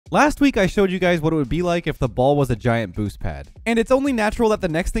Last week I showed you guys what it would be like if the ball was a giant boost pad. And it's only natural that the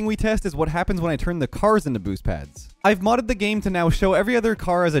next thing we test is what happens when I turn the cars into boost pads. I've modded the game to now show every other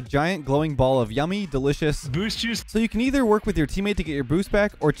car as a giant glowing ball of yummy, delicious boost juice. So you can either work with your teammate to get your boost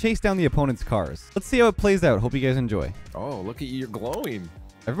back or chase down the opponent's cars. Let's see how it plays out. Hope you guys enjoy. Oh, look at you, you're glowing.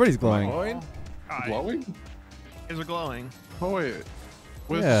 Everybody's glowing. Glowing? Glowing? Is it glowing? Oh wait,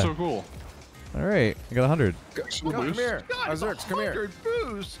 this Yeah. is so cool. All right, I got 100. Come here. Zerx, come here.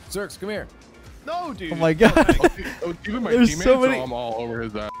 Boost. Zerx, come here. No, dude. Oh my god. Even my There's teammates, so many- I'm all over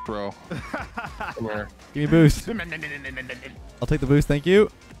his ass, bro. Come here. Give me boost. I'll take the boost, thank you.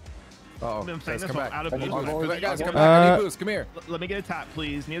 Uh-oh, I'm saying guys, this come one back. out of boost. Guys, come back. I need boost. Come here. Let me get a tap,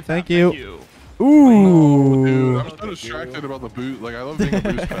 please. Need a tap. Thank you. Dude, Ooh. I'm so distracted about the boot. Like, I love being a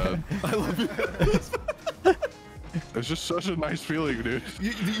boost pad. I love you. It's just such a nice feeling, dude.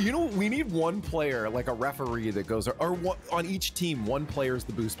 You know, we need one player, like a referee that goes, or one, on each team, one player is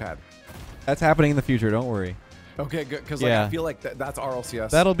the boost pad. That's happening in the future, don't worry. Okay, good, because like, Yeah. I feel like that's RLCS.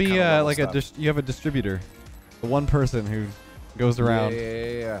 That'll be like stuff. you have a distributor. The one person who goes around.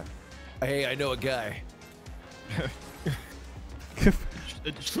 Yeah. Hey, I know a guy.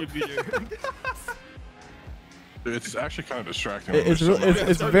 A distributor. It's actually kind of distracting. It's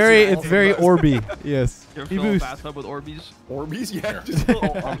There's very Orby. Yes. You ever He fill a boost. bathtub with Orbeez? Orbeez?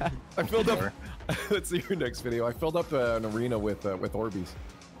 Yeah. I filled up. Let's see your next video. I filled up an arena with Orbeez.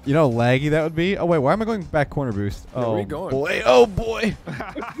 You know how laggy that would be? Oh wait, why am I going back corner boost? Yeah, Oh where you going? boy. Oh boy.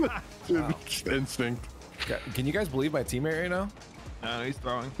 Instinct. Okay, can you guys believe my teammate right now? No, he's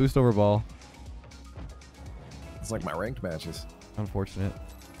throwing. Boost over ball. It's like my ranked matches. Unfortunate.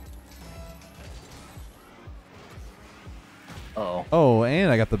 Oh. Oh, and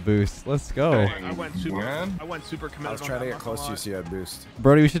I got the boost. Let's go. I went super. Man. I went super committed. I was trying to get close to you, so you had boost.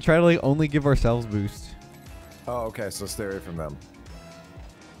 Brody, we should try to like only give ourselves boost. Oh, okay, so stay away from them.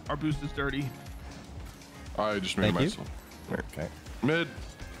 Our boost is dirty. I just made Thank you. myself. Okay. Mid.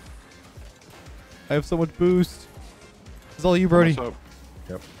 I have so much boost. It's all you, Brody. What's up?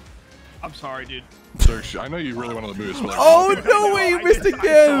 Yep. I'm sorry, dude. Search, I know you really wanted the boost, but like, Oh no way, you missed I saw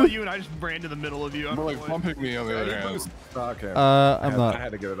again. you and I just ran to the middle of you. I but don't like know pumping me on the other hand. Boost. Oh, okay. I'm I not.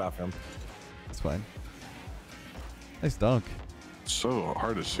 had to get it off him. It's fine. Nice dunk. It's so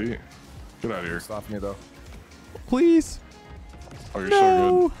hard to see. Get out of here. Stop me though. Please. Oh, you're No.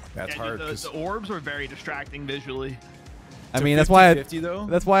 so good. That's Yeah, hard. dude, the orbs were very distracting visually. I mean, that's why 50 though.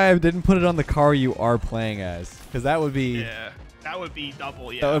 that's why I didn't put it on the car you are playing as, because that would be Yeah, that would be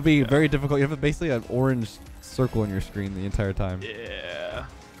double. Yeah. that would be very difficult. You have basically an orange circle on your screen the entire time. Yeah.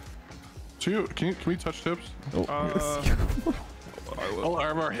 So can we touch tips? Oh. Oh,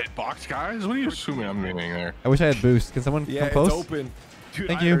 are our hitbox guys? What are you assuming I'm meaning there? I wish I had boost. Can someone Yeah, come it's close? open. Dude,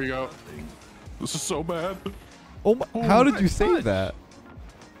 Thank I you. There you go. This is so bad. Oh my, how did you save that?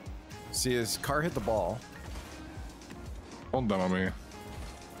 See, his car hit the ball. Hold down on me.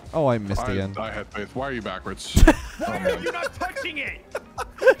 Oh, I missed again. I had faith. Why are you backwards? Oh, man. You're not touching it.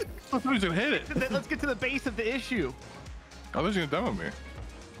 I thought he was gonna hit it. Let's get to the base of the issue. I thought he was gonna demo me.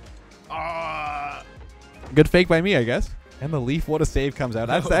 Good fake by me, I guess. And the leaf, what a save comes out.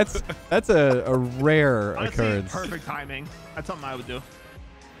 That's a rare Honestly, occurrence. perfect timing. That's something I would do.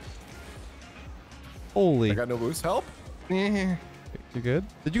 Holy, I got no boost. Help. you good?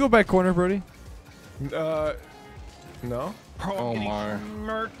 Did you go back corner, Brody? No. Bro, Oh I'm getting my.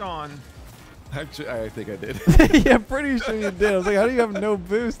 smirked on. Actually, I think I did. Yeah, pretty sure you did. I was like, how do you have no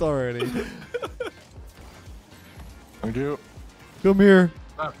boost already? Thank you. Come here.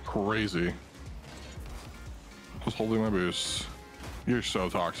 That's crazy. Just holding my boost. You're so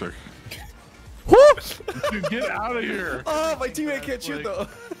toxic. Whoop! Dude, get out of here. Oh, my teammate can't shoot though.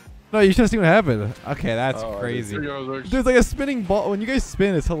 No, you should have seen what happened. Okay, that's Oh, I crazy. Here you go, Zerx. There's like a spinning ball. When you guys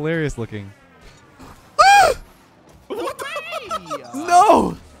spin, it's hilarious looking.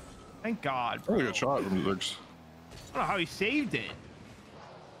 No! Thank God. Really good shot from Zerx. I don't know how he saved it.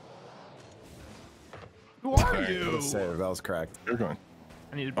 Who are Okay, you? Good save. That was cracked. You're going.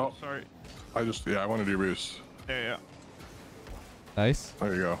 I need to. Oh. Sorry. I wanted to do boost. Yeah. Nice.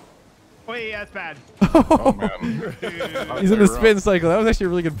 There you go. Wait, yeah, that's bad. Oh man. He's in the spin cycle. That was actually a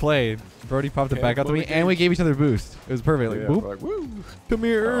really good play. Brody popped it Okay, back out to me, fully and we engaged. gave each other boost. It was perfect. Like, Yeah, boop. we're like, woo. Come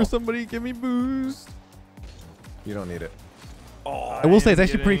here, Oh. somebody give me boost. You don't need it. Oh, I will say it's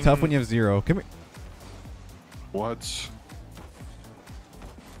actually pretty tough when you have zero. Come here. What?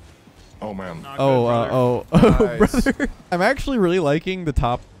 Oh man. Oh, Nice. brother. I'm actually really liking the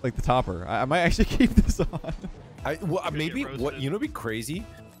top, like the topper. I might actually keep this on. Maybe get what roasted. you know would be crazy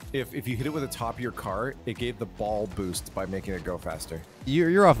if you hit it with the top of your car, it gave the ball boost by making it go faster.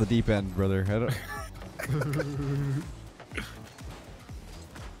 You're off the deep end, brother. I don't...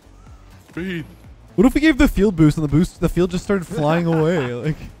 Speed. What if we gave the field boost and the field just started flying away?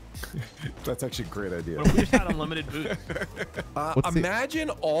 Like, That's actually a great idea. What if we just had unlimited boost? What's the- Imagine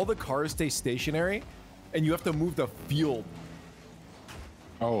all the cars stay stationary, and you have to move the field.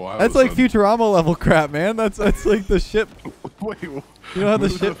 Oh, wow. that's like Futurama level crap, man. That's like the ship. Wait, You know how the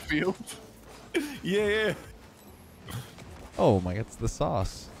move ship. field? Yeah. Oh my god, it's the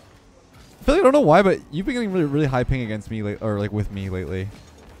sauce. I feel like I don't know why, but you've been getting really, really high ping against me, or like with me lately.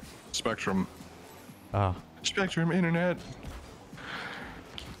 Spectrum. Ah. Spectrum internet.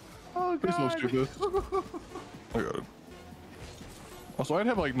 Oh Please don't god. do this. I got it. Also, I'd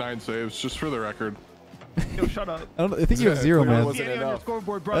have like 9 saves, just for the record. Yo, shut up. I think you have 0, Clearly man. wasn't Danny on your enough.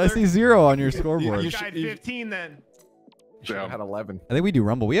 scoreboard, I brother. see 0 on your scoreboard. You You should- got 15 then. You should have Damn. had 11. I think we do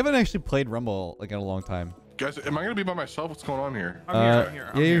Rumble. We haven't actually played Rumble like in a long time. Guys, am I gonna be by myself? What's going on here? I'm here. I'm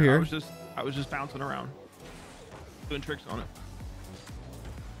here. yeah, you're here. I was just bouncing around, doing tricks on it.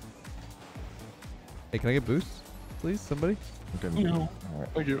 Hey, can I get boosts, please? Somebody? Okay. No. All right.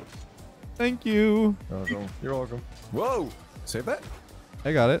 Thank you. Thank you. You're welcome. Whoa! Save that.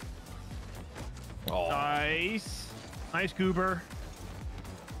 I got it. Oh. Nice, nice goober.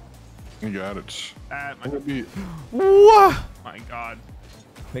 You got it. That I'm gonna be. Whoa! my god,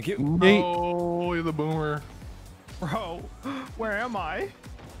 Thank you. Yeet. Oh, you're the boomer. bro, where am I?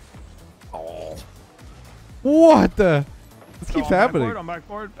 Oh. What the? This keeps I'm happening. I'm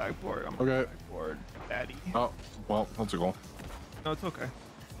backboard. I'm Okay. backboard. Daddy. Oh, well, that's a goal. No, it's okay.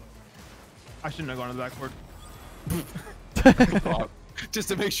 I shouldn't have gone to the backboard. Just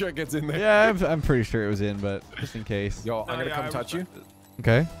to make sure it gets in there. Yeah, I'm pretty sure it was in, but just in case. Yo, I'm No, gonna yeah, come I touch you. respect it.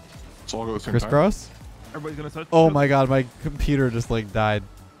 Okay. Let's all go at the same time. Crisscross. Everybody's gonna touch. Oh my god, my computer just like died.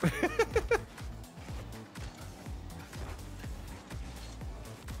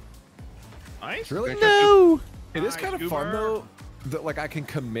 Nice. Really? No. It is Nice, kind of Goober. fun though that like I can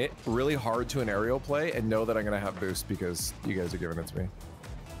commit really hard to an aerial play and know that I'm gonna have boost because you guys are giving it to me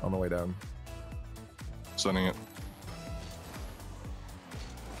on the way down. Sending it.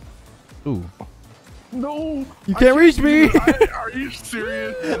 Ooh. No. You can't reach me. Are you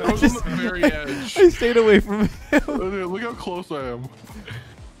serious? I was on the very edge. I stayed away from him. Dude, look how close I am.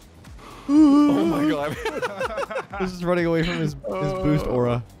 Oh my god. This is running away from his boost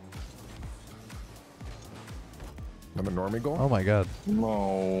aura. I'm a normie goal. Oh my god.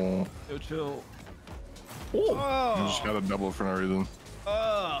 No. Yo, chill. I just got a double for no reason.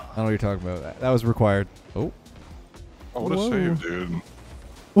 I don't know what you're talking about. That was required. Oh. Oh, what a Whoa. save, dude.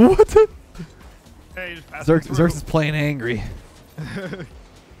 What the? Hey, just pass Zerx, it through. Zerx is playing angry.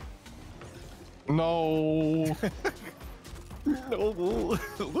 No. No.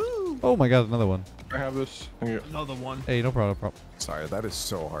 Oh my god, another one. I have this. Thank you. Another one. Hey, no problem. Sorry, that is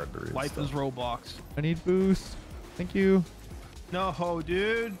so hard to read. Life is Roblox. I need boost. Thank you. No,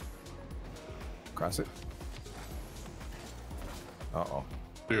 dude. Cross it. Uh-oh.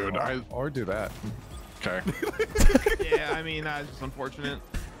 Dude, Or do that. okay. Yeah, I mean that's just unfortunate.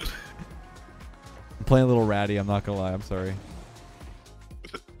 I'm playing a little ratty. I'm not gonna lie. I'm sorry.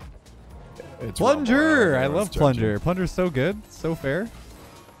 It's Plunger. Rumble. I don't know love what's Plunger. judging. Plunger's so good. So fair.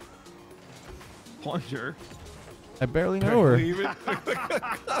 Plunger. I barely know her.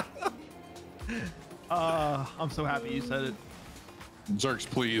 I'm so happy you said it. Zerx,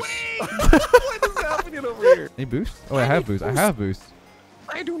 please. What is happening over here? Any boost? Oh, I have boost. I have boost.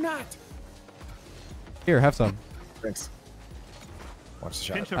 I do not. Here, have some. Thanks. Watch the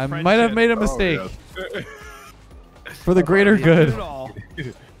shot. Pinch of I might have friendship. made a Oh, mistake yeah. for the greater You did good. it all.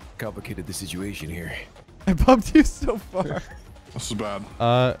 Complicated the situation here. I bumped you so far. This is bad.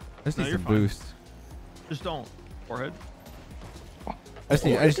 I just No, need you're some fine. boost. Just don't. Forehead. I just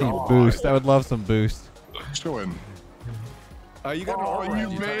need God. boost. I would love some boost. Just go in. You got an Oh, arm you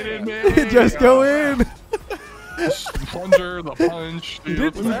around made it, man. man. Just go in. Plunger, the punch. Dude.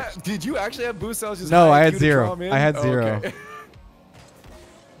 did Was that, did you actually have boost? I was just No, high I had IQ to zero. draw 'em in? I had Oh, zero. okay.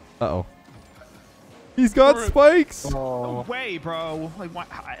 Uh-oh. He's got Or- spikes. No Oh. way, bro. Like what?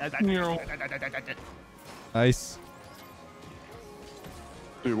 Nice.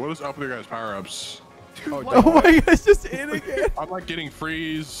 Dude, what is up with your guys' power-ups? Oh, Oh my gosh, just in again. I'm like getting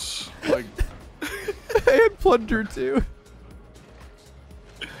freeze. Like, I had plunger too.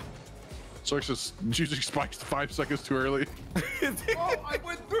 Zerx is using spikes 5 seconds too early. Oh, I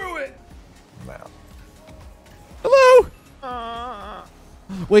went through it. Wow. Hello.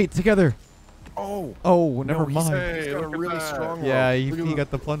 Wait, together. Oh. Oh, never he's- mind. Hey, He's got a look at really that. strong Yeah, rope. he, Look at he the-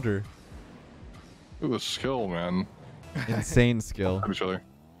 got the plunger. Look at the skill, man. Insane skill. At each other.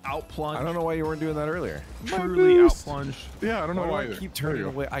 Out plunge. I don't know why you weren't doing that earlier. Truly out plunged. Yeah, I don't know why. I either. keep There turning you go.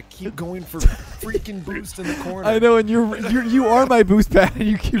 away. I keep going for freaking boost in the corner. I know, and you are my boost pad, and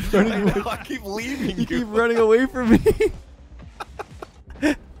you keep running away. I keep leaving You keep running away from me.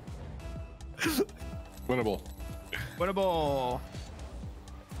 Winnable. Winnable.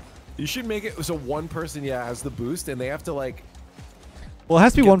 You should make it so one person, has the boost, and they have to like. Well, it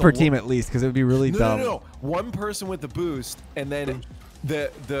has to be Get one the per one- team at least, because it would be really dumb. No. One person with the boost, and then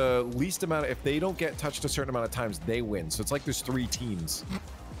the least amount. If they don't get touched a certain amount of times, they win. So it's like there's 3 teams.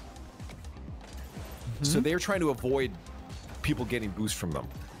 So they're trying to avoid people getting boost from them.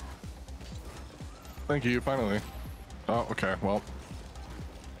 Thank you. Finally. Oh, okay. Well,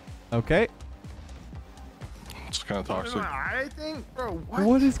 Okay. it's kind of Look at toxic. my eye thing? Bro, what?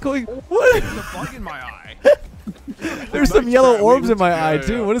 What is going? What? There's a bug in my eye. There's some Nice yellow try, orbs we in my just- eye yeah,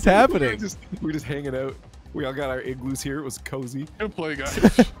 too. yeah. What is happening? We're just hanging out. We all got our igloos here. It was cozy. Good play, guys.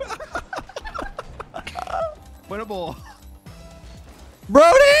 Winnable.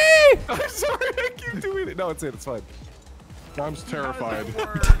 Brody! I'm sorry, I keep doing it. No, it's fine. I'm terrified. How does that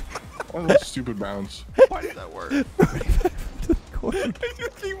work? That was a stupid bounce. Why does that work? I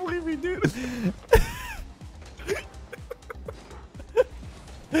just keep leaving, dude.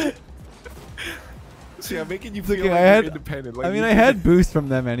 See, I'm making you feel okay, like I you're had- independent. Like I mean, you I can- had boost from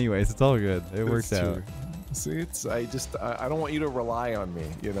them anyways. It's all good. It That's worked out. true. See, I don't want you to rely on me,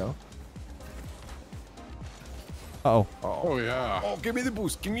 you know? Uh-oh. Oh, yeah. Oh, give me the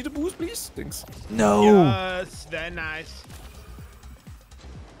boost. Give me the boost, please. Thanks. No. Yes, very nice.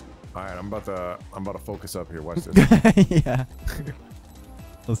 All right, I'm about to focus up here. Watch this. Yeah.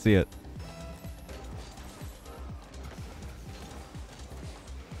 Let's see it.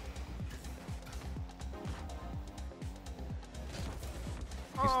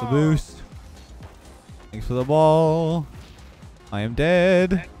 Thanks for the boost. Thanks for the ball. I am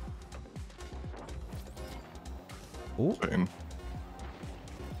dead. Oh, Satan.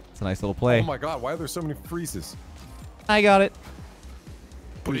 it's a nice little play. Oh my God, why are there so many freezes? I got it.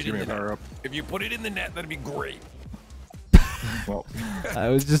 Please give me a power up. If you put it in the net, that'd be great. Well, I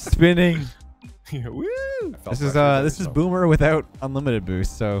was just spinning. Yeah, woo! This is Boomer without unlimited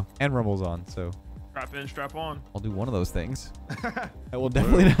boost, so and Rumble's on, so Strap in, strap on. I'll do one of those things. I will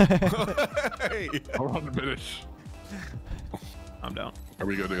definitely not. Hey. I'll run the finish. I'm down. Are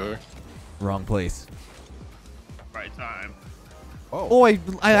we good together? Wrong place. Right time. Oh, I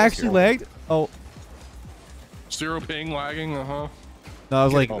actually lagged. Oh, Zero ping lagging, no, I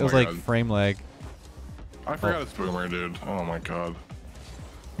was like, Oh it was my like God. frame lag. I forgot it's Boomer, dude. Oh my god.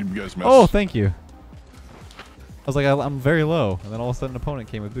 You guys missed. Oh, thank you. I was like, I'm very low, and then all of a sudden, an opponent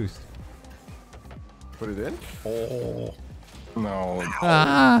came with boost. Put it in. Oh. No.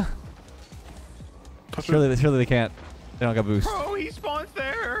 Ah! Touch Surely they can't. They don't got boost. Bro, he spawns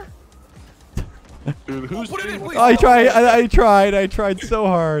there. it. Dude, who's Put it in, ping- please. Oh, I tried so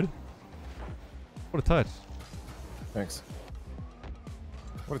hard. What a touch. Thanks.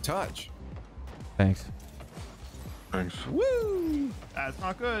 What a touch. Thanks. Thanks. Woo! That's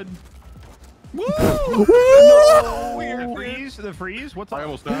not good. Woo! Oh, weird freeze. The freeze. What's I up?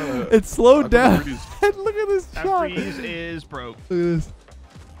 almost had it. It slowed I down. thought freeze- And look at this That shot. freeze is broke. Look at this.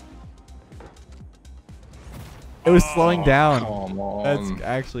 It was slowing down. Come on. That's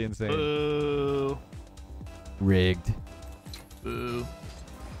actually insane. Boo. Rigged. Boo.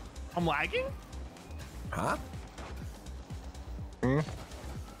 I'm lagging? Huh?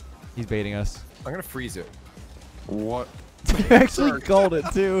 He's baiting us. I'm gonna freeze it. What? You actually called it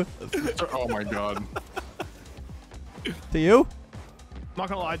too. Oh my god. To you? I'm not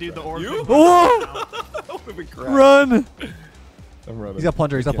gonna lie, dude. The orb. You? Oh! Holy crap. Run! I'm running. He's got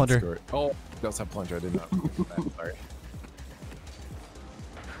plunger. He's got Can't plunger. score it. Oh, he does have plunger. I did not. know that. Sorry.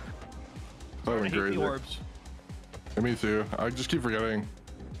 That I went hate crazy. the orbs. Yeah, me too. I just keep forgetting.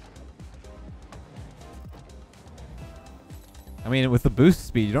 I mean, with the boost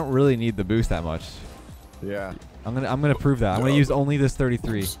speed, you don't really need the boost that much. Yeah. I'm gonna prove that. I'm gonna use only this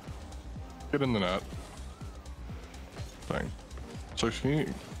 33. Get in the net. Thing. So can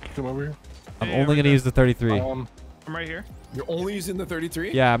you come over here? I'm Yeah, only right gonna there. use the 33. I'm right here. You're only using the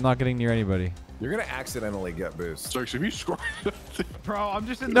 33? Yeah, I'm not getting near anybody. You're gonna accidentally get boost. So if you score, Bro, I'm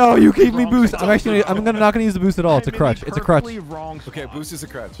just in No, the you gave me wrong boost. spot. I'm not gonna use the boost at all. It's a I'm in the crutch. It's a crutch. perfectly wrong spot. Okay, boost is a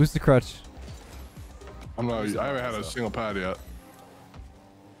crutch. Boost the crutch. I'm not. I haven't had a single pad yet.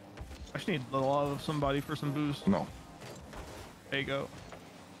 I just need a lot of somebody for some boost. No. There you go.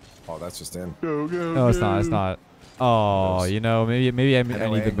 Oh, that's just in. Go go. No, it's go. not. It's not. Oh, you know, maybe I know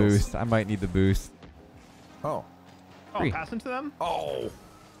need the angles. boost. I might need the boost. Oh. Oh, Free. passing to them? Oh.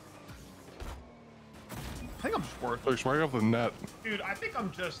 I think I'm worth. Like, right off the net. Dude, I think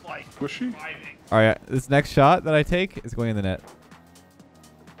I'm just like Squishy? driving. All right, this next shot that I take is going in the net.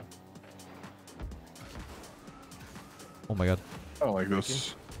 Oh my god. I don't like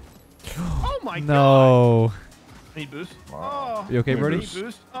this. Oh my god. No. I need boost. Wow. Oh. You okay, Need Brody? boost. Need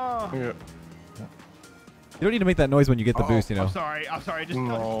boost. Oh. Yeah. You don't need to make that noise when you get the boost, you know. I'm sorry. I'm sorry. Just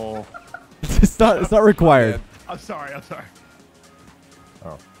No. it's not required. I'm sorry. I'm sorry.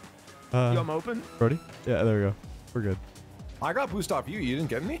 Oh. You I'm open? Brody? Yeah, there we go. We're good. I got boost off you. You didn't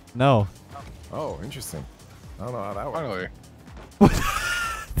get any? No. Oh, interesting. I don't know how that works. Finally.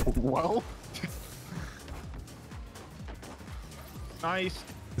 Well. Nice.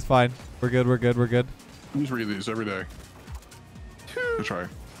 It's fine. We're good. We're good. We're good. You just read these every day. Good try.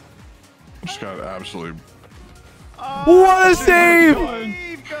 Just got absolutely. What a save!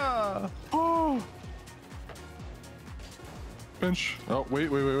 Oh. Pinch. Oh,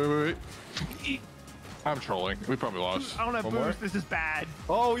 wait. I'm trolling. We probably lost. I don't have One boost. more? This is bad.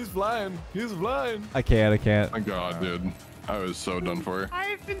 Oh, he's blind. He's blind. I can't. My God, dude. I was so done for.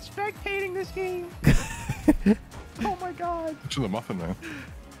 I've been spectating this game. Oh my god. To the muffin, man.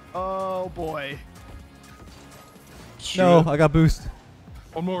 Oh boy. No, I got boost.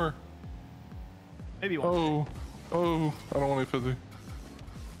 One more. Maybe one. Oh, I don't want any fizzy.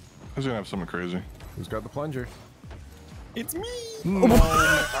 He's gonna have something crazy. Who's got the plunger? It's me. Dude,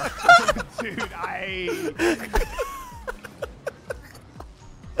 I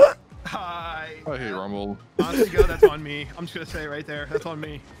hate Rumble. honestly go, that's on me. I'm just gonna say it right there. That's on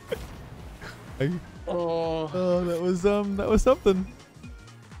me. Oh, that was something.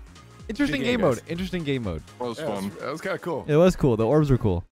 Interesting Good game game, mode. guys. Interesting game mode. That was Yeah, fun. that was kind of cool. It was cool. The orbs were cool.